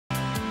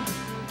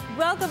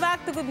Welcome back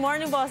to Good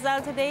Morning Boss.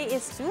 Dahil today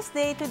is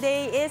Tuesday.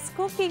 Today is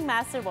Cooking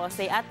Master Boss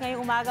Day. At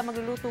ngayong umaga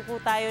magluluto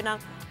po tayo ng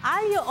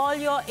Aglio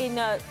Olio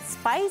in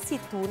spicy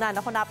tuna.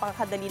 Naku,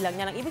 napakakadali lang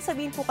yan. Ang ibig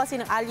sabihin po kasi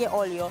ng Aglio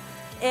Olio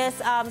is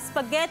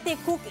spaghetti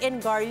cooked in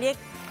garlic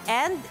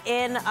and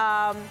in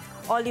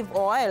olive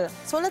oil.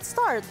 So let's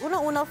start.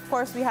 Una-una, of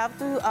course, we have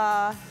to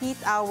heat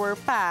our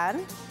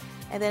pan.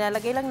 And then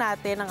lalagay lang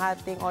natin ang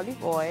ating olive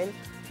oil.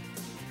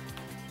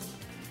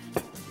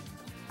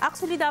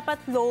 Actually, dapat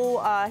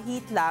low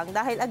heat lang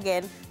dahil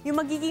again,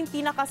 yung magiging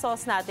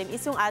pinaka-sauce natin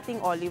is yung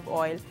ating olive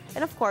oil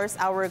and of course,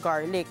 our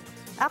garlic.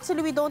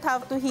 Actually, we don't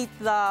have to heat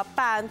the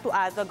pan to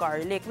add the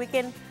garlic. We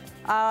can,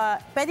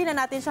 pwede na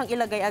natin siyang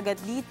ilagay agad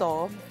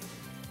dito.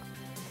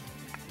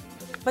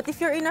 But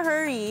if you're in a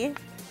hurry,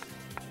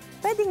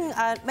 pwedeng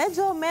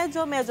medyo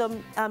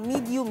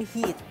medium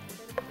heat.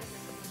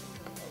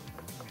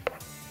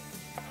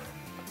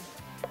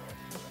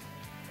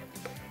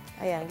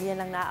 Ayan, ganyan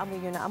lang naamoy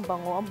nyo na ang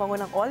bango. Ang bango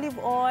ng olive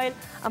oil,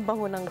 ang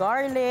bango ng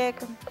garlic.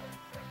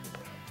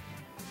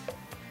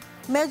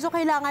 Medyo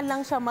kailangan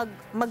lang siya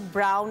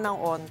mag-brown ng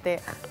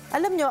onte.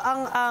 Alam nyo,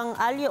 ang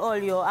aglio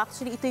olio,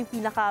 actually ito yung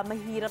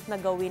pinaka-mahirap na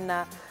gawin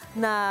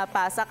na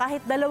pasta.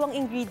 Kahit dalawang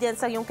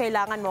ingredients ang yung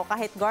kailangan mo,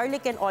 kahit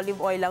garlic and olive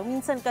oil lang.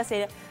 Minsan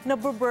kasi,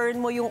 naburn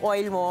mo yung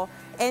oil mo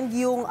and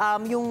yung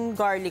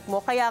garlic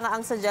mo. Kaya nga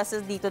ang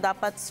suggested dito,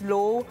 dapat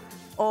slow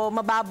o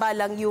mababa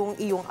lang yung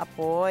iyong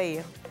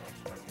apoy.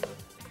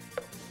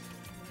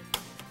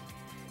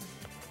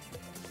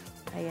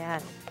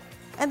 Ayan.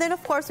 And then,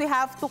 of course, we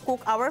have to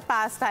cook our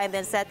pasta and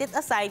then set it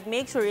aside.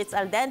 Make sure it's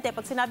al dente.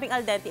 Pag sinabing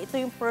al dente,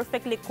 ito yung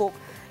perfectly cooked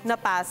na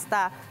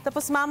pasta.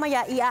 Tapos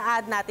mamaya,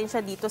 i-add natin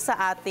siya dito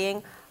sa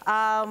ating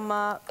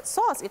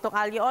sauce, itong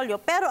aglio olio.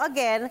 Pero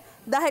again,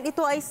 dahil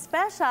ito ay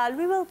special,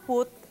 we will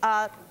put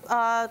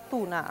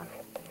tuna.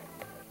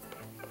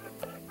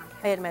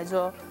 Ayan,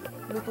 medyo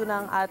luto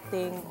na ang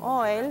ating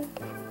oil.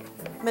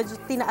 Medyo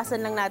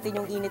tinaasan lang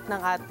natin yung init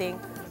ng ating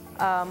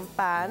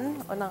pan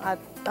o ng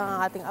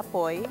ating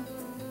apoy.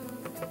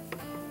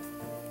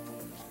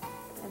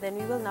 And then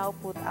we will now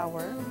put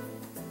our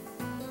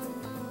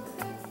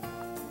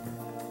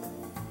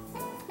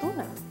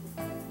tuna.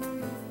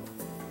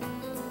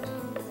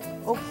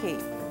 Okay.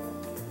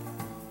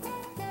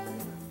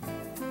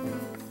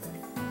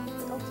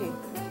 Okay.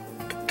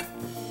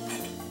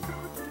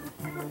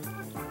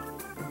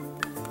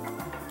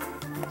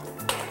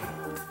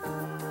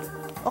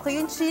 Okay,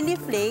 yung chili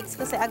flakes,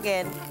 kasi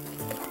again,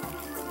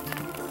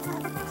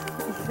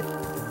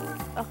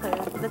 okay,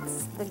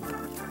 that's the...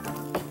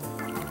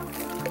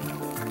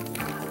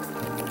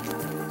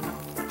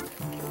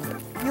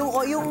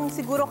 Yung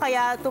siguro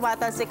kaya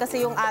tumatalsik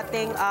kasi yung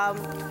ating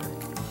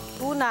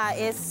tuna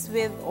is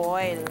with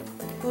oil.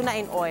 Tuna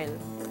in oil.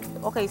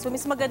 Okay, so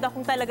mas maganda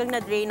kung talagang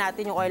na-drain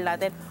natin yung oil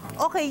natin.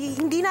 Okay,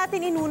 hindi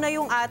natin inuna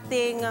yung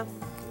ating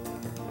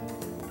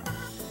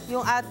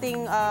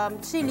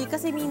chili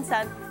kasi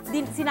minsan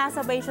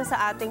sinasabay siya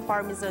sa ating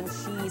Parmesan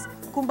cheese.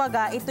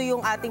 Kumbaga, ito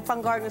yung ating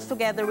pang-garnish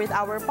together with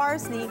our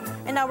parsley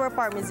and our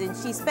Parmesan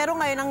cheese. Pero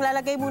ngayon, ang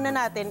lalagay muna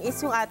natin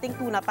is yung ating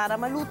tuna para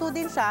maluto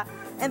din siya.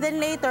 And then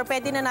later,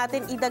 pwede na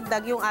natin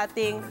idagdag yung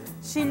ating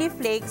chili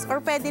flakes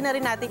or pwede na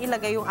rin natin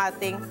ilagay yung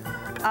ating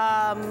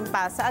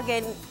pasta.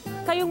 Again,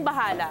 kayong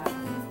bahala.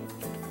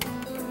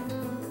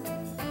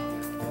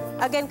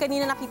 Again,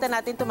 kanina nakita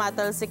natin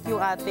tumatalsik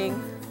yung ating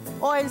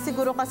oil.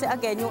 Siguro kasi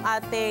again, yung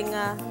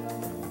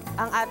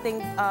ang ating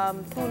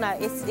tuna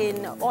is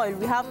in oil.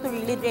 We have to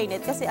really drain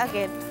it kasi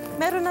again,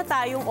 meron na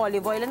tayong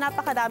olive oil.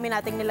 Napakadami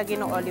nating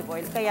nilagay ng olive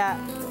oil. Kaya,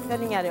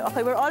 ganun nangyari.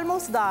 Okay, we're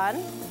almost done.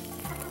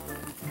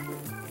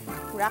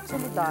 We're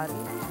actually done.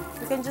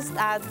 You can just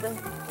add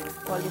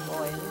olive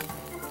oil.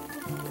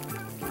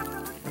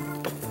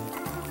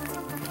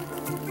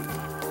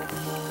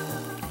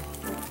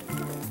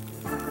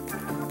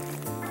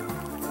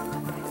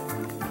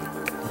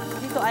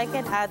 Dito, I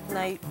can add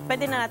na,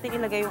 pwede na natin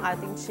ilagay yung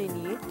ating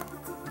chili.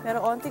 Pero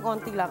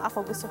onting-onting lang.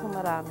 Ako gusto ko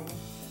marami.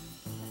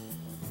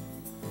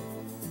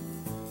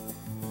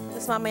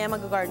 Tapos mamaya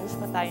mag-garnish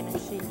pa tayo ng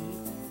chili.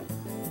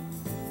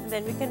 And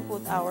then we can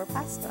put our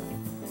pasta.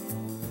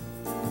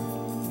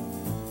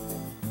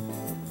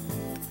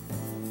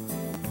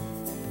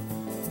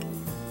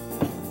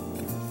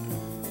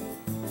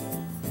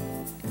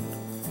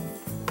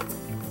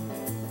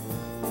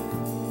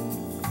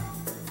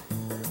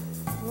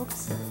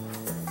 Oops.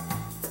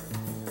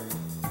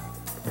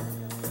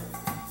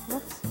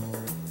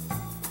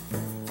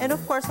 And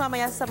of course,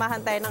 mamaya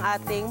sasamahan tayo ng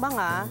ating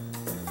mga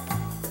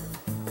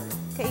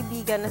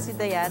kaibigan na si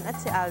Dayan at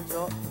si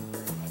Aljo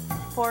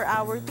for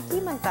our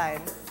tikiman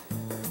time.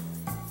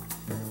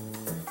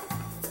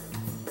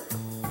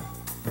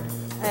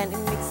 Ayan,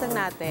 i-mix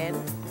lang natin.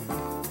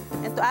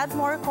 And to add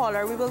more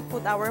color, we will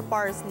put our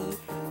parsley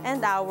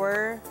and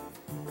our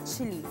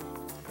chili.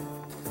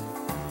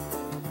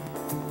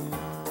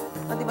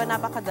 O, diba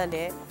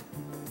napakadali?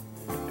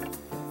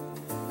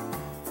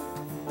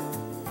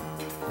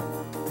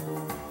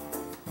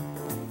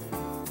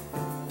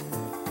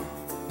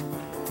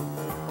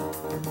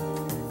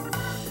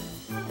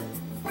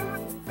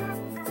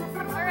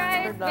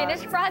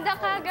 Finished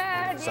product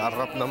agad.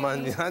 Sarap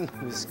naman yan,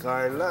 Miss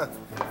Carla.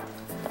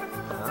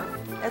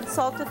 And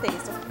salt to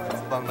taste, of course.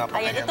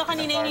 Ayan, ito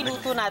kanina yung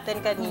niluto natin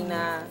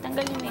kanina.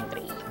 Tanggalin mo yung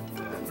tray.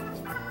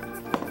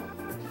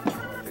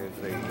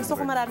 Gusto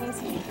ko maraming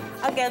sili.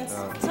 Again,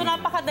 so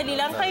napakadali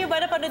lang. Kayo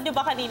ba, napanood nyo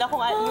ba kanina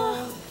kung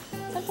yung...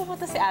 Saan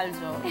pupunta si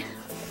Aljo?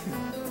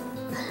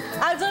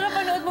 Aljo,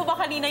 napanood mo ba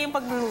kanina yung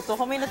pagluluto?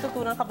 Kung may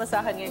natutunan ka ba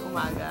sa akin ngayong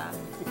umaga?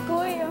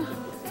 Kuya.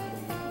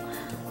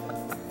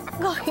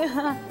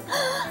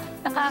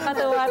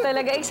 Nakakatuwa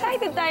talaga.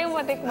 Excited tayong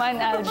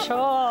matikman, Aljo.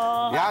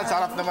 Yan,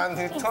 sarap naman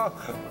nito.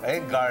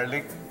 Ay,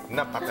 garlic.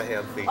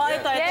 Napaka-healthy. Oh,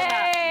 ito na.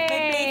 Yay! May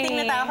plating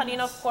na tayo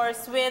kanina, of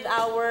course, with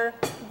our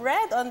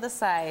bread on the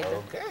side.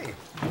 Okay.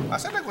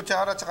 Asan na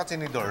kutsara at saka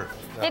tinidor?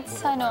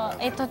 It's ano,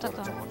 ito.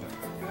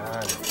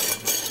 Yan.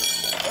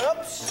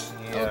 Oops!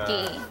 Yeah.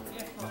 Okay.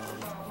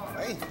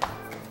 Ay.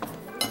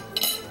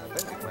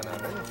 Tikman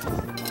natin.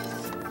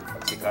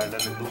 Pag si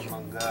Carla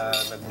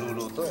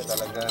nagluluto,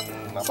 talagang...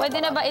 Pwede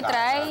na ba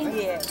i-try?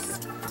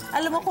 Yes.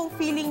 Alam mo, kung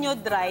feeling nyo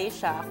dry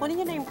siya, kunin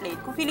nyo na yung plate.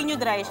 Kung feeling nyo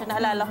dry siya,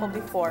 naalala ko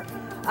before,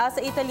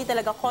 sa Italy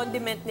talaga,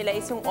 condiment nila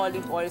is yung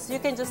olive oil. So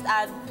you can just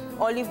add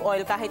olive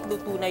oil kahit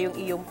luto na yung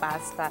iyong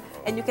pasta.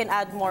 And you can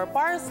add more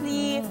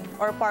parsley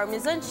or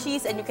parmesan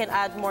cheese, and you can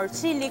add more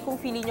chili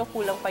kung feeling nyo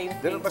kulang pa yung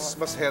Pero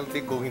flavor. mas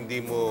healthy kung hindi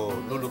mo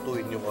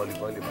lulutuin yung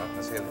olive oil, di ba?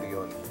 Mas healthy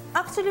yun.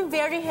 Actually,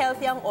 very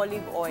healthy ang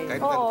olive oil.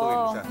 Kahit nalutuin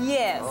mo siya.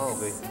 Yes. Oh,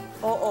 okay.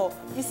 Oo.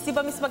 Di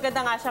ba, mas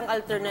maganda nga siyang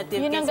alternative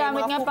Yun ang kaysa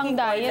gamit yung nga mga pang cooking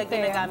oil diet, na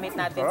ginagamit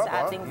natin Sarap, sa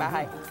ating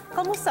bahay.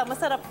 Kamusta?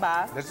 Masarap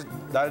ba?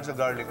 Dahil sa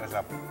garlic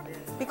asap.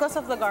 Because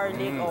of the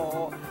garlic,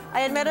 oo.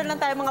 Ayan, meron lang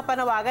tayong mga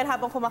panawagan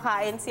habang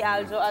kumakain si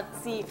Aljo at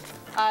si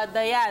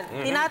Dayan.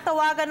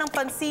 Tinatawagan ng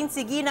pansin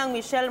si Ginang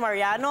Michelle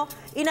Mariano,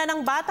 ina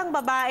ng batang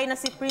babae na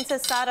si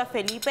Princess Sara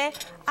Felipe,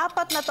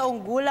 4 na taong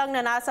gulang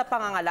na nasa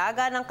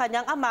pangangalaga ng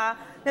kanyang ama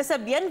na sa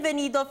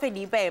Bienvenido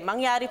Felipe.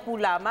 Mangyari po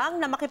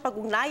lamang na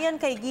makipag-ugnayan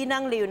kay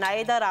Ginang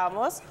Leonaida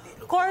Ramos,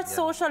 Court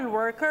Social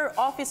Worker,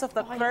 Office of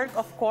the Clerk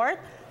of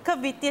Court,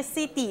 Cavite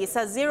City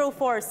sa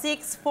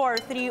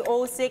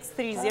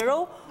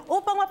 046430630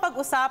 upang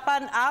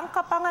mapag-usapan ang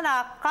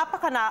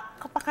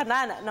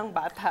kapakanan ng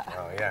bata.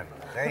 Oh, yan.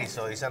 Okay,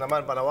 so isa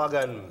naman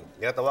panawagan.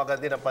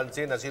 Tinatawagan din ang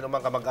pansin na sino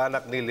mang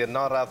kamag-anak ni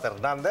Leonora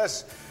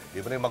Fernandez,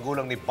 di ba yung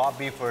magulang ni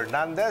Bobby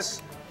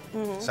Fernandez,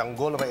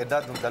 sanggol na may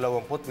edad ng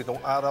 27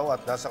 araw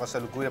at nasa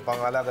kasalukuyang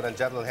pangalaga ng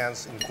Gentle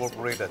Hands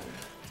Incorporated.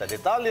 Sa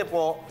detalye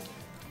po,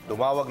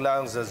 tumawag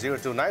lang sa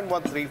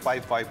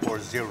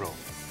 02913-5540.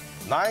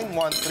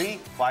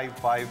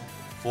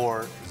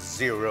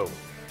 913-5540.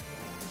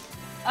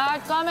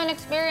 At come and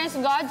experience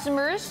God's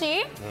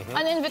mercy,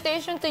 an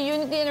invitation to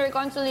unity and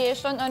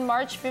reconciliation on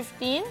March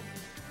 15,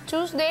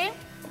 Tuesday,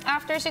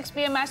 after 6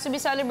 p.m. Mass to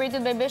be celebrated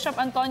by Bishop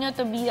Antonio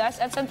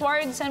Tobias at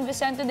Santuario de San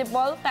Vicente de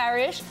Paul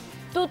Parish,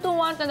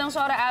 221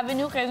 Tadangsora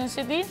Avenue, Quezon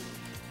City,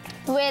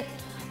 with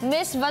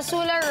Miss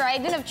Vasula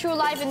Raiden of True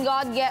Life and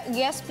God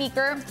guest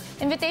speaker.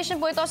 Invitation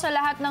po ito sa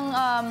lahat ng,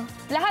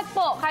 lahat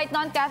po, kahit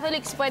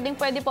non-Catholics, pwede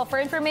po. For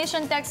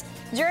information, text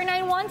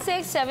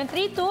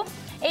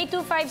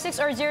 0916-732-8256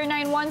 or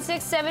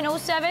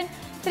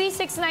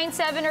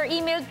 0916-707-3697 or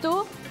email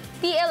to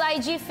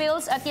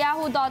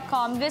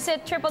tligfils@yahoo.com.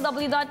 Visit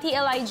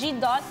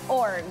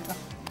www.tlig.org.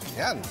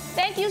 Yan.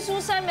 Thank you,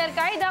 Susan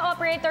Mercaida,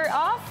 operator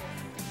of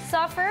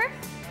Suffer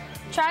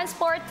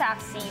Transport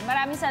Taxi.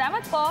 Maraming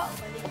salamat po.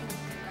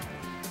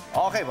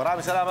 Okay,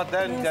 maraming salamat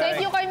din.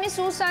 Thank you kay Miss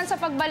Susan sa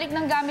pagbalik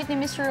ng gamit ni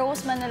Miss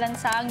Rose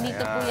Manalansang.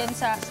 Dito po yan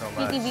sa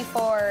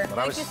PTV4.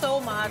 Thank you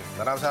so much.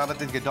 Maraming salamat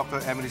din kay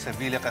Dr. Emily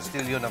Sevilla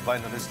Castillo ng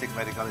Vine Holistic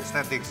Medical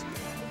Aesthetics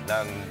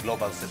ng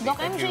Global City.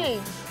 Doc MJ.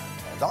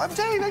 Doc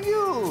MJ, thank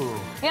you!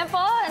 Yan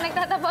po,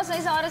 nagtatapos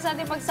na isang oras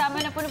natin pagsama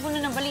na puno-puno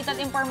ng balita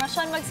at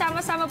impormasyon.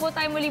 Magsama-sama po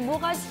tayo muli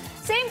bukas.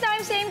 Same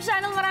time, same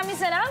channel. Maraming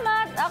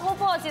salamat. Ako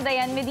po, si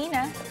Dayan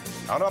Medina.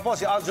 Ako naman po,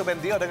 si Aljo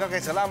Bendio.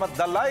 Nagkakasalamat,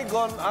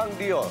 Dalaygon ang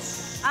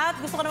Diyos. At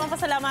gusto ko naman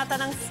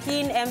pasalamatan ng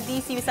Skin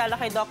MD, si Misala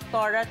kay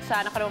Dr. At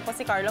siya, naman po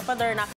si Carlo Paderna.